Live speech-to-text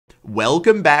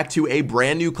Welcome back to a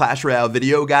brand new Clash Royale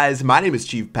video, guys. My name is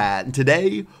Chief Pat, and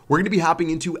today we're going to be hopping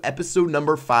into episode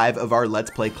number 5 of our Let's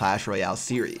Play Clash Royale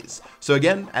series. So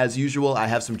again, as usual, I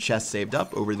have some chests saved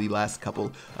up over the last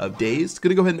couple of days.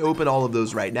 Going to go ahead and open all of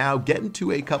those right now, get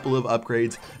into a couple of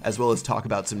upgrades, as well as talk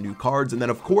about some new cards, and then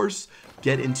of course,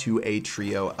 get into a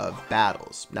trio of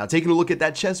battles. Now, taking a look at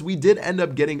that chest, we did end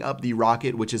up getting up the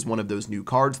Rocket, which is one of those new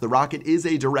cards. The Rocket is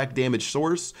a direct damage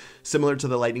source, similar to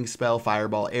the Lightning Spell,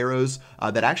 Fireball, Arrows,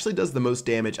 that actually does the most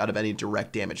damage out of any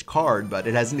direct damage card, but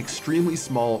it has an extremely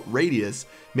small radius,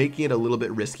 making it a little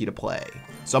bit risky to play.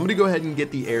 So I'm going to go ahead and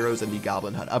get the Arrows and the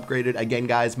Goblin Hut upgraded. Again,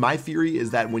 guys, my theory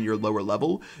is that when you're lower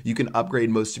level, you can upgrade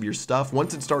most of your stuff.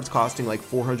 Once it starts costing like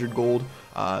 400 gold,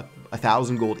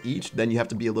 1,000 gold each, then you have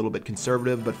to be a little bit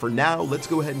conservative. But for now, let's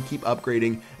go ahead and keep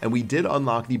upgrading. And we did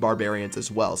unlock the Barbarians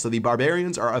as well. So the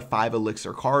Barbarians are a 5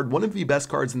 elixir card, one of the best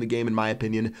cards in the game in my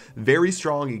opinion. Very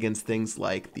strong against things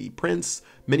like the Prince,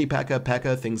 Mini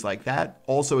P.E.K.K.A, things like that.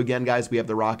 Also, again, guys, we have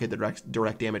the Rocket, the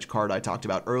direct damage card I talked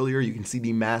about earlier. You can see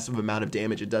the massive amount of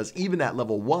damage it does even at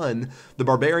level 1. The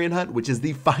Barbarian Hut, which is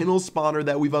the final spawner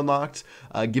that we've unlocked,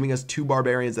 giving us 2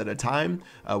 Barbarians at a time,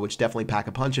 which definitely pack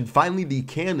a punch. And finally, the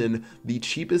Cannon, the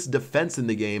cheapest defense in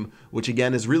the game, which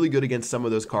again is really good against some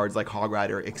of those cards like Hog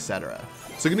Rider, etc.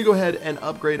 So I'm going to go ahead and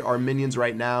upgrade our minions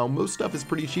right now. Most stuff is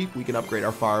pretty cheap. We can upgrade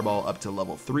our Fireball up to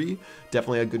level 3.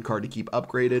 Definitely a good card to keep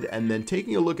upgraded. And then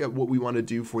taking a look at what we want to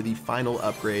do for the final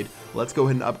upgrade, let's go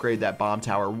ahead and upgrade that Bomb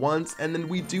Tower once, and then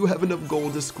we do have enough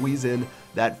gold to squeeze in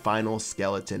that final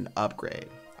skeleton upgrade.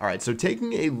 Alright, so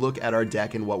taking a look at our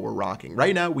deck and what we're rocking.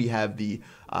 Right now we have the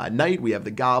Knight, we have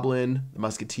the Goblin, the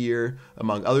Musketeer,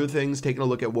 among other things. Taking a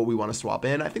look at what we want to swap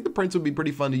in. I think the Prince would be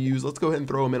pretty fun to use. Let's go ahead and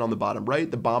throw him in on the bottom right.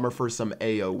 The Bomber for some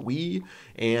AoE.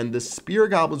 And the Spear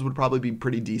Goblins would probably be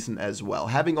pretty decent as well.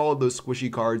 Having all of those squishy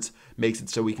cards makes it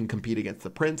so we can compete against the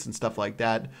Prince and stuff like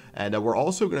that. And we're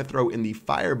also going to throw in the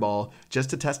Fireball just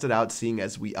to test it out, seeing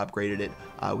as we upgraded it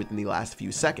within the last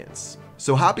few seconds.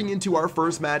 So hopping into our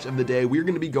first match of the day, we're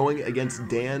going to be going against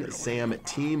Dan Sam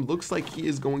Team. Looks like he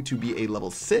is going to be a level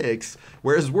 6,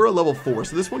 whereas we're a level 4.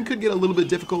 So this one could get a little bit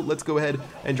difficult. Let's go ahead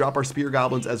and drop our Spear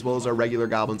Goblins as well as our regular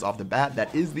Goblins off the bat.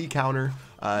 That is the counter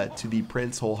to the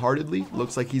Prince wholeheartedly.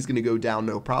 Looks like he's going to go down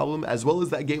no problem, as well as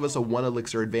that gave us a 1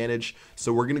 elixir advantage.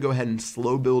 So we're going to go ahead and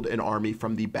slow build an army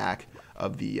from the back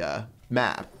of the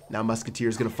map. Now Musketeer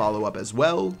is going to follow up as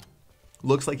well.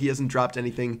 Looks like he hasn't dropped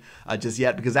anything just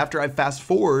yet, because after I fast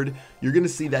forward, you're going to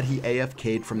see that he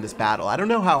AFK'd from this battle. I don't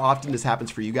know how often this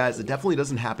happens for you guys. It definitely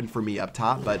doesn't happen for me up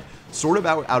top, but sort of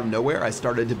out of nowhere, I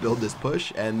started to build this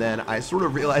push, and then I sort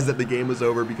of realized that the game was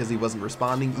over because he wasn't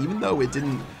responding, even though it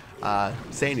didn't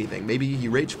say anything. Maybe he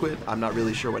rage quit. I'm not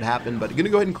really sure what happened, but I'm going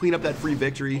to go ahead and clean up that free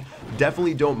victory.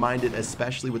 Definitely don't mind it,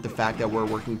 especially with the fact that we're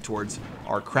working towards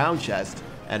our crown chest.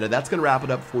 And that's going to wrap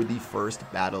it up for the first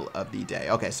battle of the day.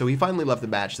 Okay, so he finally left the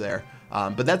match there.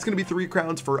 But that's going to be 3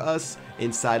 crowns for us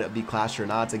inside of the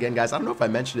Clashronauts. Again, guys, I don't know if I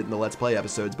mentioned it in the Let's Play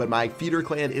episodes, but my feeder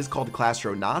clan is called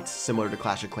Clashronauts, similar to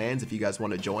Clash of Clans if you guys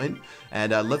want to join.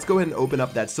 And let's go ahead and open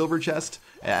up that silver chest,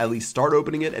 at least start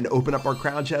opening it, and open up our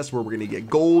crown chest where we're going to get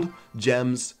gold,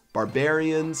 gems,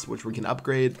 Barbarians, which we can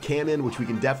upgrade, Cannon, which we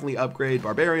can definitely upgrade,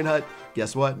 Barbarian Hut,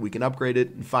 guess what, we can upgrade it,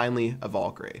 and finally a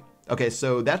Valkyrie. Okay,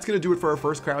 so that's going to do it for our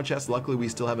first crown chest. Luckily, we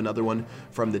still have another one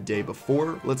from the day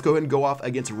before. Let's go ahead and go off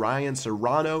against Ryan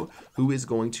Serrano, who is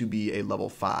going to be a level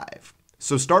 5.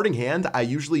 So starting hand, I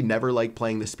usually never like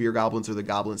playing the Spear Goblins or the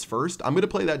Goblins first. I'm going to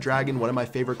play that Dragon, one of my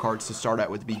favorite cards to start out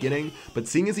with the beginning. But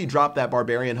seeing as he dropped that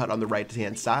Barbarian Hut on the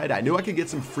right-hand side, I knew I could get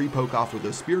some free poke off with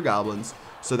those Spear Goblins.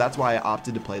 So that's why I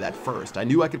opted to play that first. I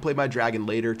knew I could play my Dragon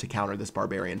later to counter this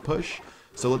Barbarian push.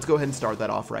 So let's go ahead and start that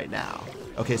off right now.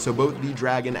 Okay, so both the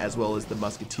Dragon as well as the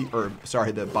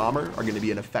the Bomber are going to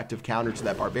be an effective counter to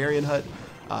that Barbarian Hut.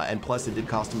 And plus it did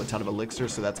cost him a ton of elixir,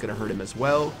 so that's going to hurt him as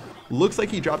well. Looks like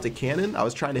he dropped a cannon. I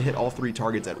was trying to hit all 3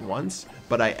 targets at once,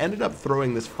 but I ended up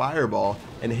throwing this Fireball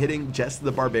and hitting just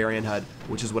the Barbarian Hut,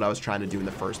 which is what I was trying to do in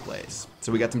the first place.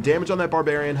 So we got some damage on that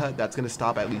Barbarian Hut. That's going to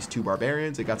stop at least 2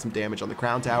 Barbarians. It got some damage on the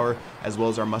Crown Tower, as well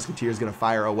as our Musketeer is going to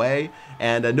fire away.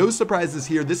 And no surprises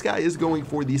here. This guy is going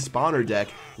for the spawner deck,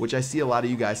 which I see a lot of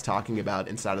you guys talking about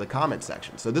inside of the comment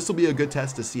section. So this will be a good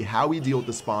test to see how we deal with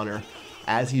the spawner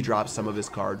as he drops some of his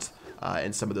cards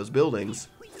in some of those buildings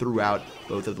throughout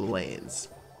both of the lanes.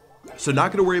 So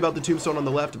not going to worry about the tombstone on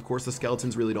the left. Of course, the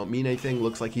skeletons really don't mean anything.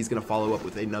 Looks like he's going to follow up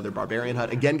with another barbarian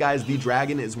hut. Again, guys, the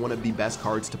dragon is one of the best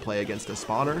cards to play against a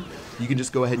spawner. You can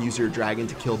just go ahead and use your dragon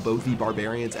to kill both the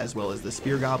barbarians as well as the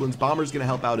spear goblins. Bomber's going to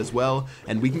help out as well,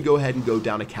 and we can go ahead and go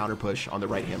down a counter push on the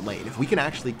right-hand lane. If we can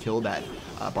actually kill that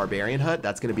barbarian hut,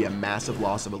 that's going to be a massive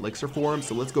loss of elixir for him.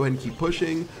 So let's go ahead and keep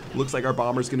pushing. Looks like our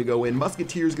bomber's going to go in.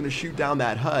 Musketeer's going to shoot down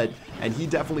that hut, and he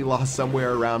definitely lost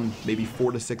somewhere around maybe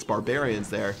 4 to 6 barbarians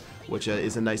there, which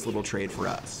is a nice little trade for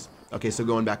us. Okay, so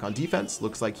going back on defense,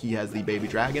 looks like he has the baby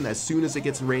dragon. As soon as it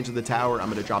gets in range of the tower, I'm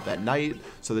going to drop that knight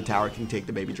so the tower can take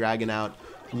the baby dragon out.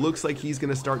 Looks like he's going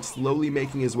to start slowly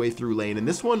making his way through lane. And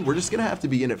this one, we're just going to have to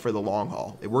be in it for the long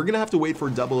haul. We're going to have to wait for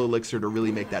double elixir to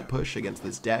really make that push against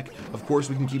this deck. Of course,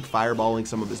 we can keep fireballing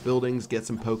some of his buildings, get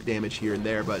some poke damage here and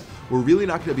there, but we're really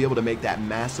not going to be able to make that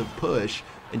massive push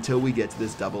until we get to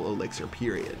this double elixir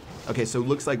period. Okay, so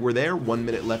looks like we're there. 1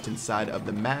 minute left inside of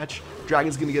the match.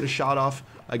 Dragon's going to get a shot off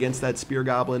against that spear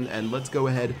goblin, and let's go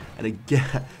ahead and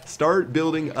again start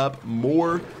building up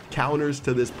more counters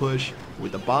to this push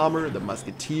with the bomber, the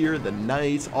musketeer, the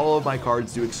knights. All of my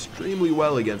cards do extremely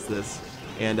well against this.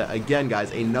 And again,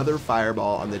 guys, another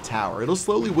fireball on the tower. It'll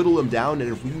slowly whittle him down,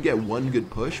 and if we can get one good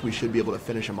push, we should be able to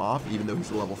finish him off, even though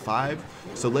he's a level 5.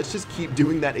 So let's just keep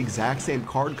doing that exact same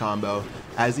card combo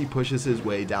as he pushes his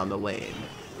way down the lane.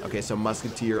 Okay, so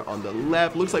musketeer on the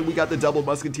left. Looks like we got the double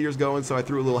musketeers going, so I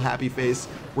threw a little happy face.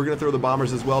 We're going to throw the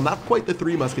bombers as well. Not quite the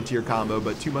 3 musketeer combo,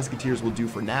 but 2 musketeers will do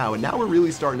for now. And now we're really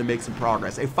starting to make some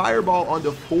progress. A fireball onto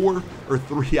 4 or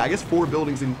 3, I guess 4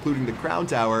 buildings, including the crown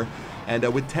tower.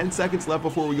 And with 10 seconds left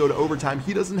before we go to overtime,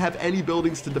 he doesn't have any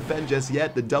buildings to defend just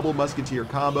yet. The double musketeer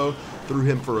combo threw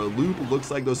him for a loop.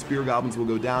 Looks like those spear goblins will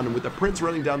go down. And with the prince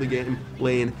running down the game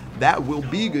lane, that will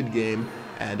be good game.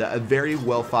 And a very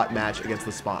well fought match against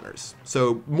the spawners.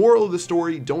 So moral of the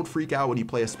story, don't freak out when you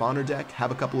play a spawner deck.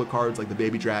 Have a couple of cards like the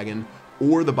baby dragon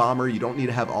or the bomber. You don't need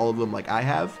to have all of them like I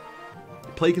have.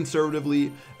 Play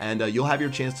conservatively, and you'll have your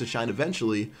chance to shine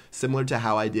eventually, similar to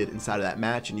how I did inside of that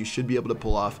match, and you should be able to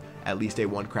pull off at least a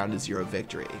 1 crown to 0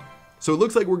 victory. So it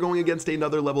looks like we're going against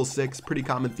another level 6, pretty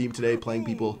common theme today, playing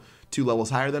people 2 levels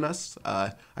higher than us.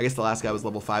 I guess the last guy was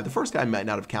level 5. The first guy might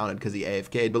not have counted because he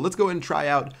AFK'd, but let's go ahead and try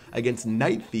out against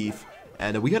Night Thief.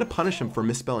 And we got to punish him for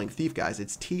misspelling thief, guys.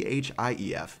 It's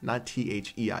T-H-I-E-F, not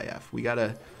T-H-E-I-F. We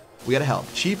gotta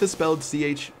help. Chief is spelled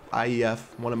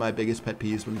C-H-I-E-F. One of my biggest pet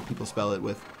peeves when people spell it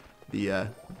with the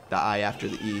I after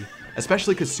the E.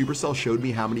 Especially because Supercell showed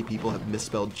me how many people have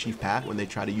misspelled Chief Pat when they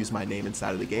try to use my name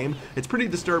inside of the game. It's pretty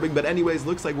disturbing, but anyways,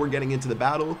 looks like we're getting into the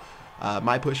battle.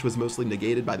 My push was mostly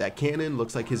negated by that cannon.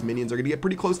 Looks like his minions are going to get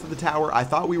pretty close to the tower. I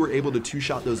thought we were able to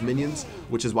 2-shot those minions,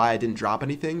 which is why I didn't drop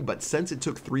anything. But since it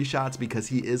took 3 shots because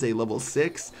he is a level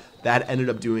 6, that ended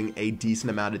up doing a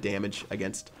decent amount of damage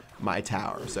against my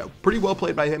tower. So pretty well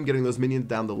played by him getting those minions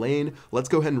down the lane. Let's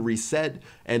go ahead and reset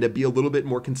and be a little bit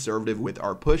more conservative with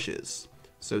our pushes.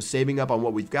 So saving up on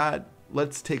what we've got,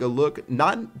 let's take a look.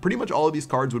 Pretty much all of these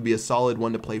cards would be a solid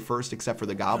one to play first except for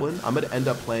the goblin. I'm going to end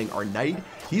up playing our knight.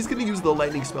 He's going to use the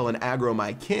lightning spell and aggro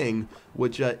my king,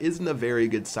 which isn't a very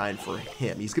good sign for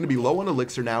him. He's going to be low on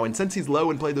elixir now, and since he's low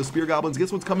and played those spear goblins,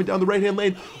 guess what's coming down the right hand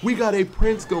lane? We got a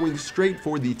prince going straight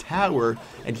for the tower,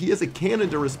 and he has a cannon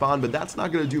to respond, but that's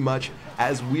not going to do much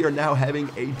as we are now having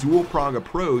a dual prong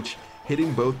approach,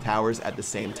 hitting both towers at the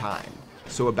same time.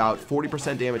 So about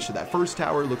 40% damage to that first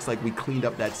tower. Looks like we cleaned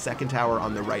up that second tower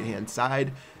on the right hand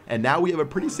side, and now we have a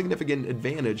pretty significant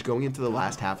advantage going into the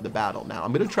last half of the battle. Now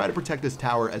I'm going to try to protect this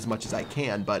tower as much as I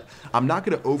can, but I'm not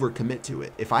going to overcommit to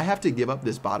it. If I have to give up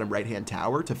this bottom right hand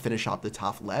tower to finish off the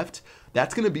top left,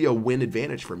 that's going to be a win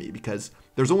advantage for me because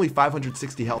there's only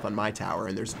 560 health on my tower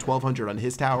and there's 1200 on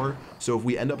his tower. So if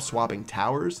we end up swapping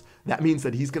towers, that means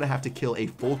that he's going to have to kill a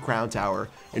full crown tower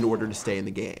in order to stay in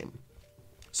the game.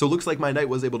 So it looks like my knight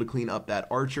was able to clean up that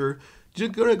archer.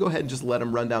 Just gonna go ahead and just let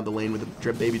him run down the lane with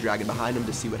a baby dragon behind him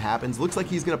to see what happens. Looks like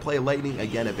he's gonna play a lightning,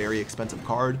 again a very expensive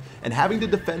card, and having to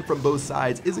defend from both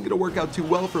sides isn't gonna work out too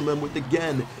well for him with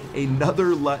again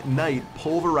another knight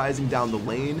pulverizing down the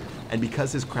lane. And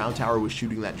because his crown tower was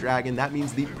shooting that dragon, that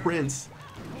means the prince,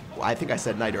 well, I think I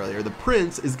said knight earlier, the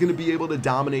prince is gonna be able to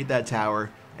dominate that tower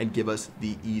and give us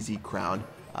the easy crown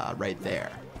right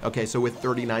there. Okay, so with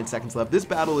 39 seconds left, this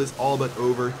battle is all but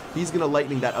over. He's going to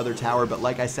lightning that other tower, but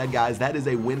like I said, guys, that is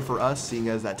a win for us, seeing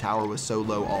as that tower was so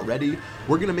low already.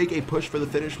 We're going to make a push for the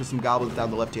finish with some goblins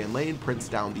down the left-hand lane, prince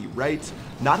down the right.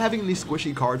 Not having any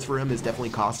squishy cards for him is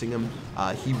definitely costing him.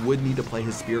 He would need to play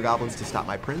his spear goblins to stop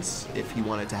my prince if he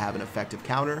wanted to have an effective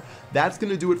counter. That's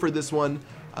going to do it for this one.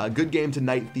 Good game to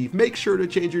Night Thief. Make sure to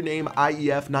change your name,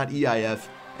 IEF, not EIF.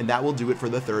 and that will do it for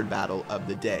the third battle of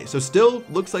the day. So still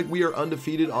looks like we are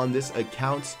undefeated on this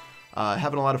account.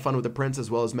 Having a lot of fun with the prince as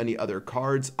well as many other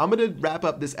cards. I'm going to wrap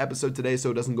up this episode today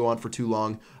so it doesn't go on for too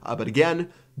long. But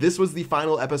again, this was the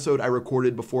final episode I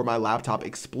recorded before my laptop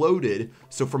exploded.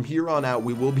 So from here on out,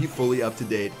 we will be fully up to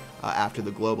date after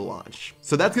the global launch.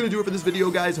 So that's going to do it for this video,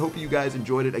 guys. Hope you guys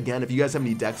enjoyed it. Again, if you guys have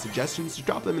any deck suggestions, just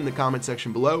drop them in the comment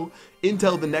section below.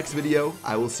 Until the next video,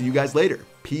 I will see you guys later.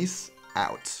 Peace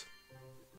out.